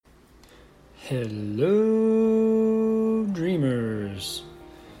Hello, dreamers.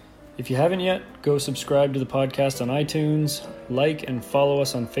 If you haven't yet, go subscribe to the podcast on iTunes, like and follow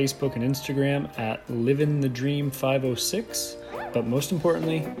us on Facebook and Instagram at LivinTheDream506. But most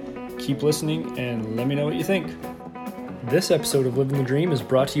importantly, keep listening and let me know what you think. This episode of Living the Dream is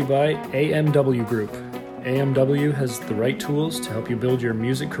brought to you by AMW Group. AMW has the right tools to help you build your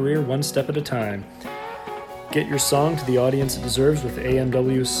music career one step at a time. Get your song to the audience it deserves with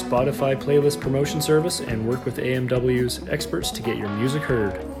AMW's Spotify playlist promotion service and work with AMW's experts to get your music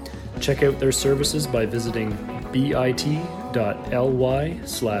heard. Check out their services by visiting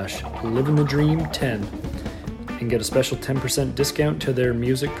bit.ly/livingthedream10 and get a special 10% discount to their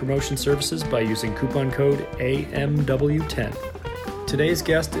music promotion services by using coupon code AMW10. Today's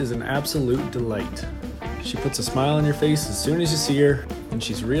guest is an absolute delight. She puts a smile on your face as soon as you see her, and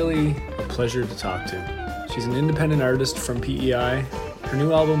she's really a pleasure to talk to. She's an independent artist from PEI. Her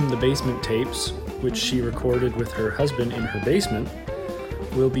new album, The Basement Tapes, which she recorded with her husband in her basement,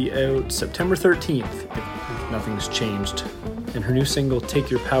 will be out September 13th, if nothing's changed. And her new single, Take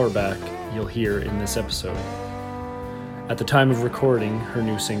Your Power Back, you'll hear in this episode. At the time of recording, her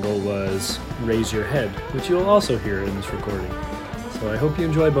new single was Raise Your Head, which you'll also hear in this recording. So I hope you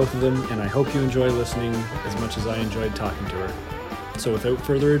enjoy both of them, and I hope you enjoy listening as much as I enjoyed talking to her. So without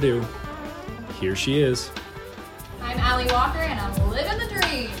further ado, here she is. I'm Allie Walker, and I'm living the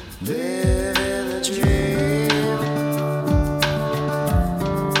dream. Living the dream.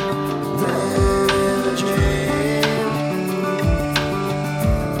 Living the dream.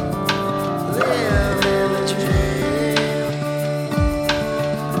 Living the dream.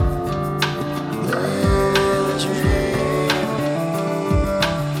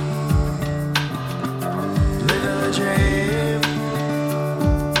 Living the dream. Living the dream.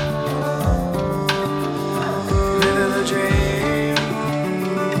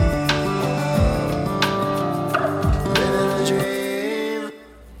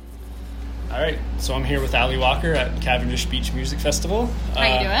 So I'm here with Allie Walker at Cavendish Beach Music Festival. How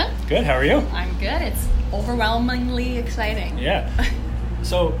you doing? Good, how are you? I'm good. It's overwhelmingly exciting. Yeah.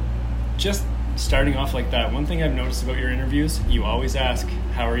 So just starting off like that, one thing I've noticed about your interviews, you always ask,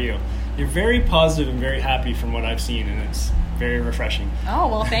 how are you? You're very positive and very happy from what I've seen, and it's very refreshing. Oh,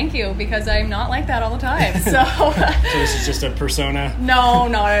 well, thank you, because I'm not like that all the time. So So this is just a persona? No.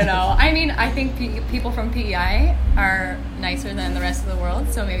 I mean, I think people from PEI are nicer than the rest of the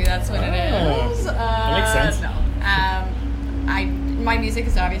world, so maybe that's what it is. That makes sense. No. My music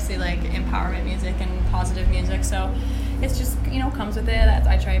is obviously like empowerment music and positive music, so it's just, comes with it.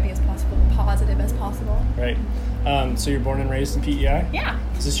 I try to be as positive as possible. Right. So you're born and raised in PEI? Yeah.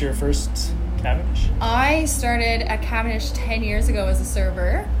 Is this your first Cavendish? I started at Cavendish 10 years ago as a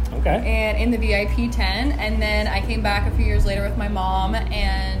server. Okay. And in the VIP 10, and then I came back a few years later with my mom,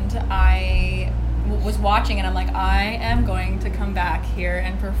 and I was watching, and I'm like, I am going to come back here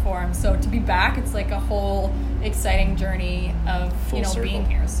and perform. So to be back, it's like a whole exciting journey of Full circle. Being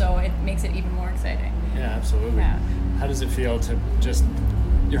here. So it makes it even more exciting. Yeah, absolutely. Yeah. How does it feel to just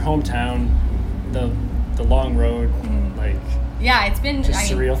your hometown, the long road, Yeah, it's been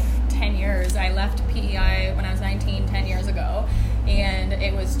surreal? 10 years. I left PEI when I was 19, 10 years ago. And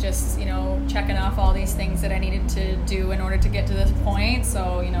it was just, checking off all these things that I needed to do in order to get to this point.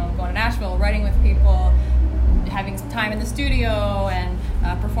 So, going to Nashville, writing with people, having some time in the studio, and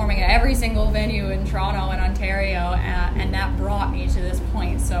performing at every single venue in Toronto and Ontario. And that brought me to this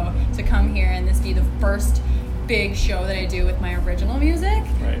point. So to come here and this be the first big show that I do with my original music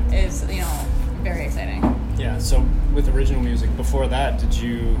is, very exciting. Yeah, so with original music, before that,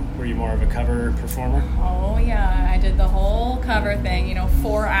 were you more of a cover performer? Oh yeah, I did the whole cover thing,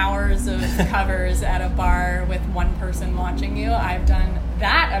 4 hours of covers at a bar with one person watching you. I've done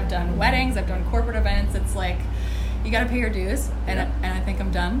that, I've done weddings, I've done corporate events. It's like, you gotta pay your dues, and I think I'm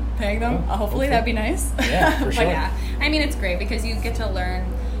done paying them. Hopefully that'd be nice. Yeah, for sure. But yeah, I mean, it's great because you get to learn.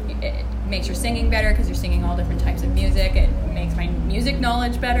 It makes your singing better because you're singing all different types of music. It makes my music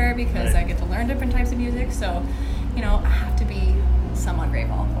knowledge better because I get to learn different types of music. So, I have to be somewhat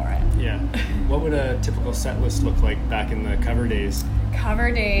grateful for it. Yeah. What would a typical set list look like back in the cover days? Cover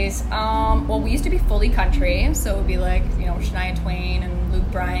days. Well, we used to be fully country, so it would be like, Shania Twain and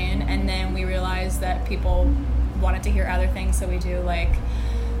Luke Bryan, and then we realized that people wanted to hear other things, so we do like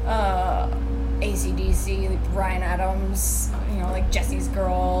AC/DC, like Bryan Adams, like Jesse's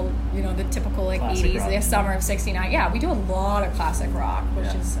Girl, the typical like Classic 80s, rock. the summer of '69. Yeah, we do a lot of classic rock,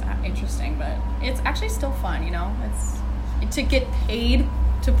 which is interesting, but it's actually still fun. It's to get paid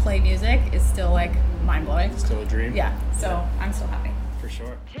to play music is still like mind blowing. Still a dream? Yeah, so I'm still happy. For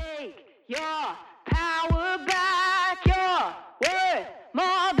sure. Take your power back, you're worth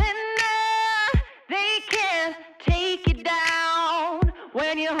more than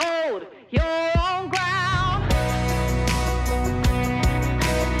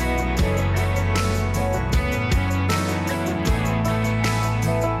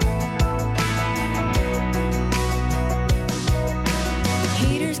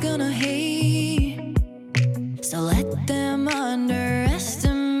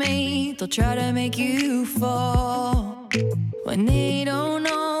try to make you fall. When they don't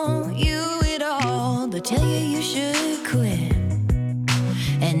know you at all, they'll tell you you should quit,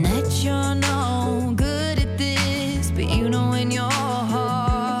 and that you're no good at this. But you know in your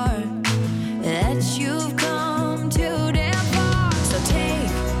heart that you've come too damn far. So take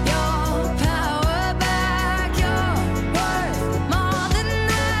your power back. You're worth more than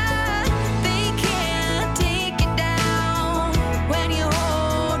that. They can't take it down when you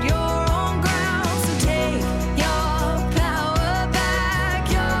hold your own ground. So take your power back.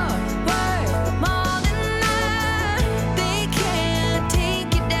 You're worth more than that. They can't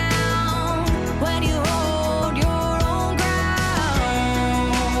take it down when you hold your own ground.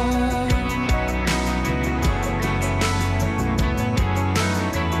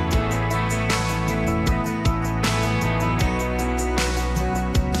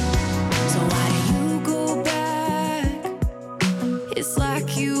 So why do you go back? It's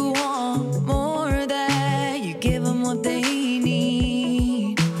like you want more of that. You give them what they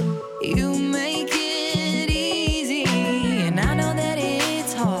need. You make it easy, and I know that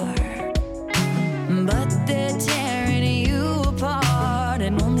it's hard, but they're tearing you apart,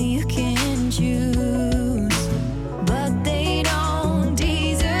 and only you can choose. But they don't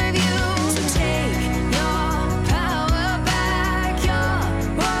deserve you. So take your power back. You're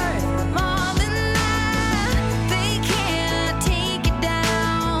worth more than that. They can't take it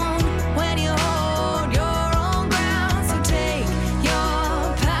down when you hold your own ground. So take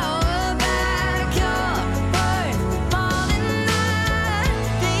your power back. You're worth more than that.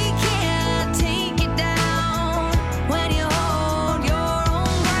 They can't take it down when you hold your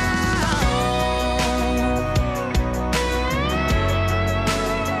own Take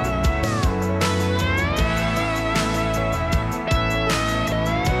your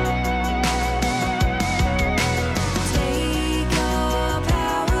power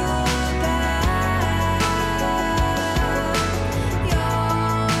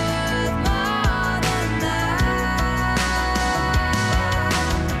back.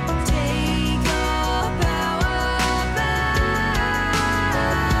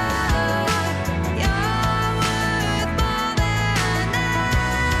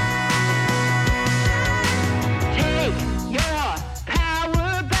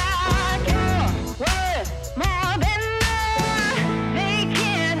 You're worth more than that. Take your power back. You're worth more than that. Take your power back. You're worth more than that. They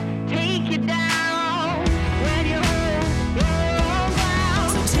can't take you down when you hold your own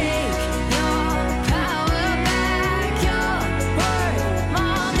ground. So take your power back. You're worth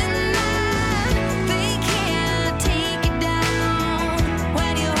more than that. They can't take you down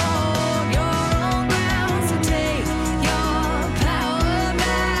when you hold your own ground. So take your power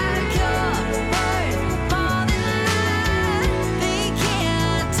back. You're worth more than that. They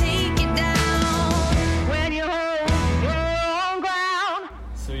can't take you down when you hold your own ground.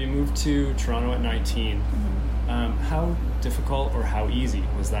 So you moved to Toronto at 19. How difficult or how easy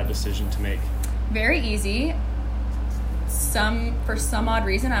was that decision to make? Very easy. For some odd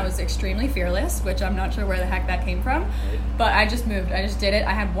reason, I was extremely fearless, which I'm not sure where the heck that came from. But I just moved. I just did it.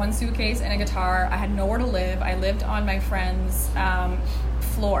 I had one suitcase and a guitar. I had nowhere to live. I lived on my friend's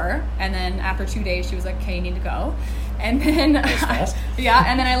floor, and then after 2 days, she was like, "Okay, you need to go." And then fast. yeah,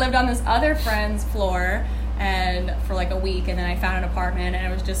 and then I lived on this other friend's floor, and for like a week, and then I found an apartment, and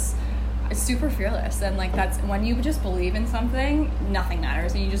it was just super fearless. And like that's when you just believe in something, nothing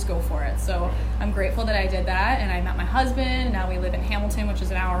matters, and you just go for it. So I'm grateful that I did that, and I met my husband, and now we live in Hamilton, which is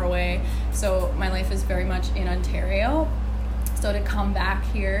an hour away. So my life is very much in Ontario. So to come back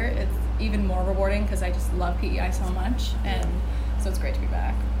here, it's even more rewarding because I just love PEI so much, and so it's great to be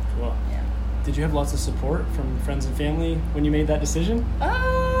back. Cool. Yeah. Did you have lots of support from friends and family when you made that decision?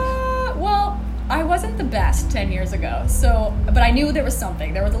 Well, I wasn't the best 10 years ago, so, but I knew there was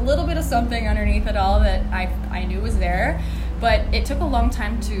something. There was a little bit of something underneath it all that I knew was there, but it took a long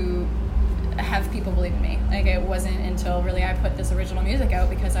time to have people believe in me. Like, it wasn't until really I put this original music out,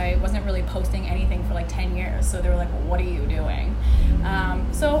 because I wasn't really posting anything for like 10 years, so they were like, well, what are you doing?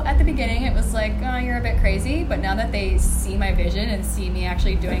 So at the beginning it was like, oh, you're a bit crazy, but now that they see my vision and see me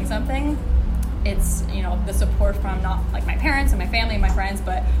actually doing something, it's, you know, the support from not like my parents and my family and my friends,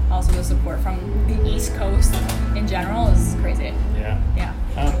 but also the support from the East Coast in general is crazy. Yeah. Yeah.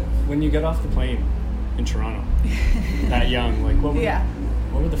 When you got off the plane in Toronto, that young, like what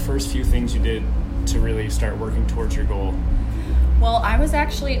were the first few things you did to really start working towards your goal? Well, I was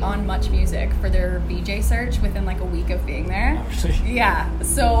actually on Much Music for their VJ search within like a week of being there. Oh, really? Yeah.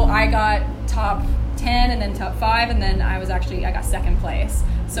 So I got top 10 and then top 5, and then I got second place.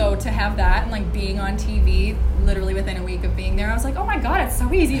 So to have that and like being on TV literally within a week of being there, I was like, oh my god, it's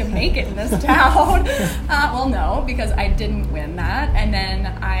so easy to make it in this town. Well, no, because I didn't win that. And then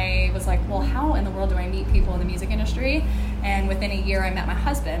I was like, well, how in the world do I meet people in the music industry? And within a year I met my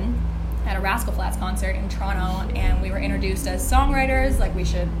husband at a Rascal Flatts concert in Toronto, and we were introduced as songwriters, like we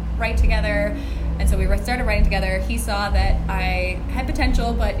should write together. And so we started writing together. He saw that I had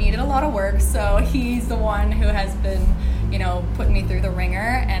potential but needed a lot of work, so he's the one who has been, you know, putting me through the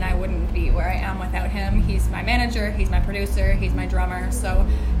ringer, and I wouldn't be where I am without him. He's my manager, he's my producer, he's my drummer, so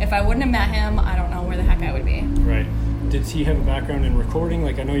if I wouldn't have met him, I don't know where the heck I would be. Right. Did he have a background in recording?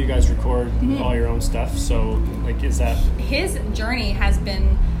 Like, I know you guys record all your own stuff, so like, is that... His journey has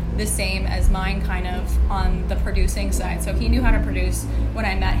been the same as mine, kind of on the producing side. So he knew how to produce when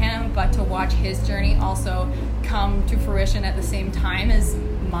I met him, but to watch his journey also come to fruition at the same time as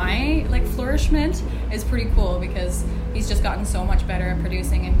my like flourishment is pretty cool, because he's just gotten so much better at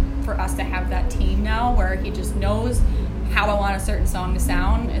producing, and for us to have that team now where he just knows how I want a certain song to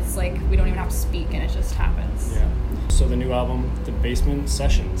sound, it's like we don't even have to speak and it just happens. Yeah. So the new album, The Basement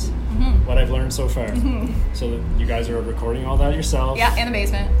Sessions, what I've learned so far. So you guys are recording all that yourself? Yeah, in the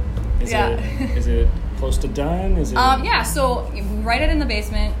basement. Is it close to done? Is it? Yeah, so we write it in the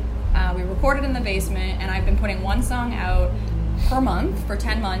basement, we record it in the basement, and I've been putting one song out per month for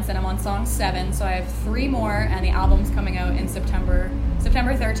 10 months, and I'm on song 7, so I have 3 more, and the album's coming out in September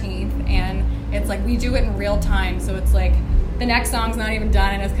 13th, and it's like we do it in real time, so it's like the next song's not even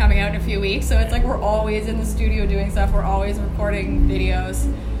done and it's coming out in a few weeks, so it's like we're always in the studio doing stuff, we're always recording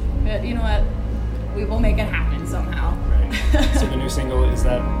videos, but you know what, we will make it happen somehow. Right. So the new single, is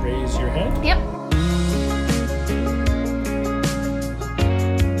that Raise Your Head? Yep.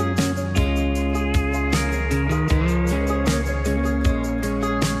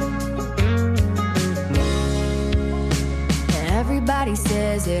 Everybody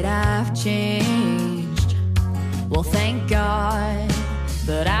says that I've changed. Well, thank God,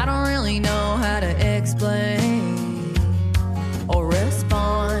 but I don't really know how to explain or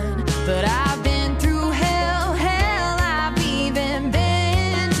respond. But I've been through hell, I've even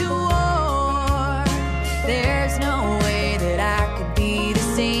been to war. There's no way that I could be the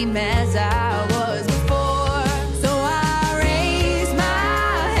same as I was before. So I raise my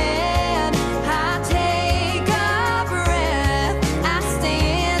head, I take a breath, I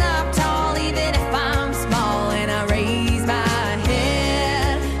stand up tall even if I'm small, and I raise my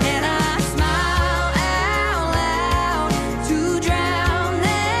head and I smile out loud to drown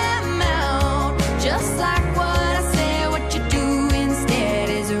them out. Just like what I say, what you do instead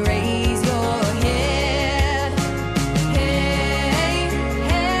is raise your head. Hey,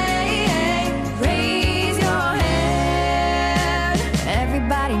 hey, hey, raise your head.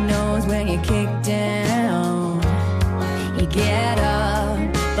 Everybody knows when you kick down, you get up,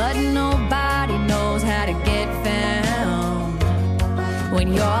 but nobody knows how to get found. When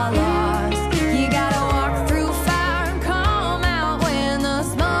you're lost, you gotta walk through fire and come out when the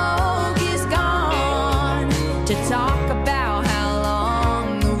smoke is gone. To talk about how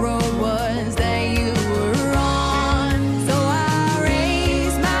long the road was that you were on. So I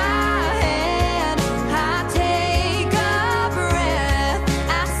raise my head, I take a breath,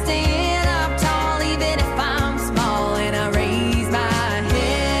 I stand up tall even if I'm small, and I raise my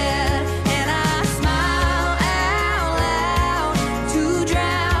head and I smile out loud to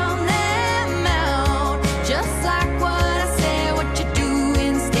drown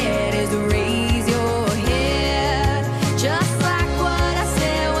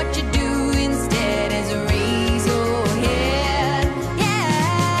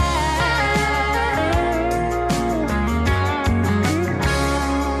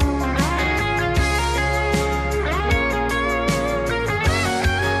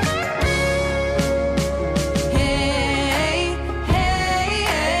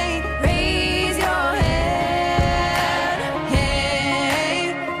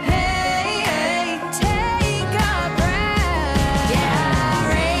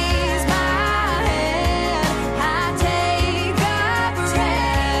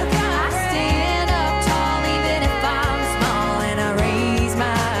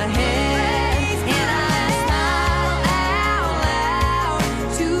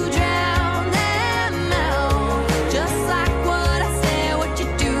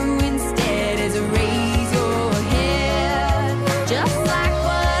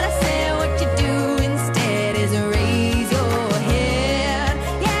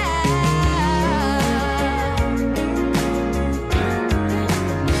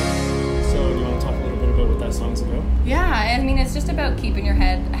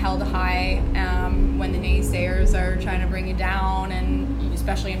kind of bring you down, and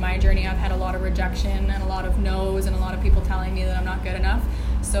especially in my journey, I've had a lot of rejection and a lot of no's and a lot of people telling me that I'm not good enough.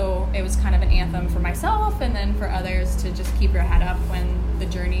 So it was kind of an anthem for myself and then for others to just keep your head up when the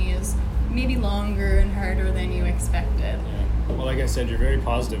journey is maybe longer and harder than you expected. Yeah. Well, like I said, you're very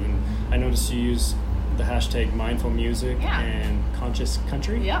positive, and I noticed you use the hashtag mindful music and conscious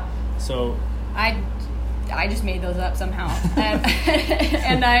country. Yep. So I just made those up somehow,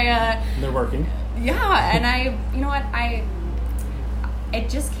 and they're working. Yeah, and you know what, it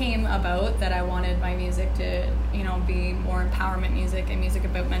just came about that I wanted my music to, you know, be more empowerment music and music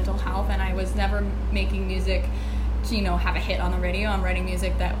about mental health, and I was never making music to, you know, have a hit on the radio. I'm writing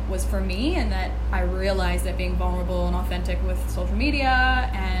music that was for me, and that I realized that being vulnerable and authentic with social media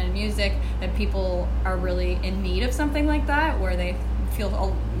and music, that people are really in need of something like that, where they feel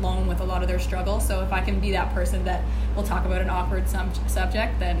alone with a lot of their struggles. So if I can be that person that will talk about an awkward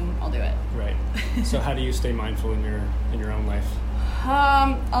subject, then I'll do it. Right. So how do you stay mindful in your own life?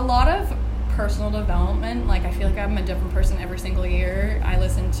 A lot of personal development. Like, I feel like I'm a different person every single year. I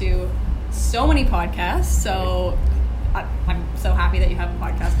listen to so many podcasts, so I'm so happy that you have a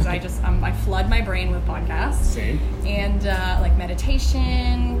podcast, because I flood my brain with podcasts. Same. And like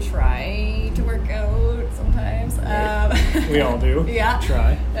meditation, try to work out sometimes. Right. We all do. Yeah.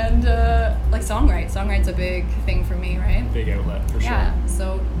 Try. And like songwrite's a big thing for me, right? Big outlet for Yeah. sure.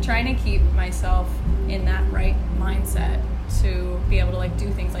 So trying to keep myself in that right mindset to be able to like do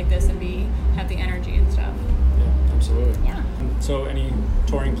things like this and have the energy and stuff. Yeah, absolutely. Yeah. So any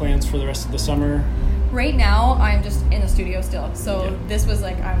touring plans for the rest of the summer? Right now, I'm just in the studio still. So Yeah. this was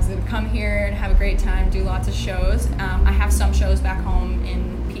like, I was going to come here and have a great time, do lots of shows. I have some shows back home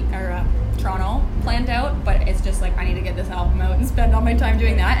in Toronto planned out, but it's just like, I need to get this album out and spend all my time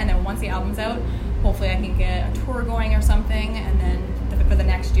doing that. And then once the album's out, hopefully I can get a tour going or something. And then for the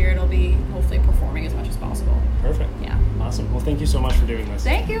next year, it'll be hopefully performing as much as possible. Perfect. Yeah. Awesome. Well, thank you so much for doing this.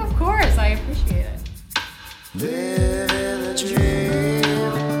 Thank you, of course. I appreciate it. Live in the dream.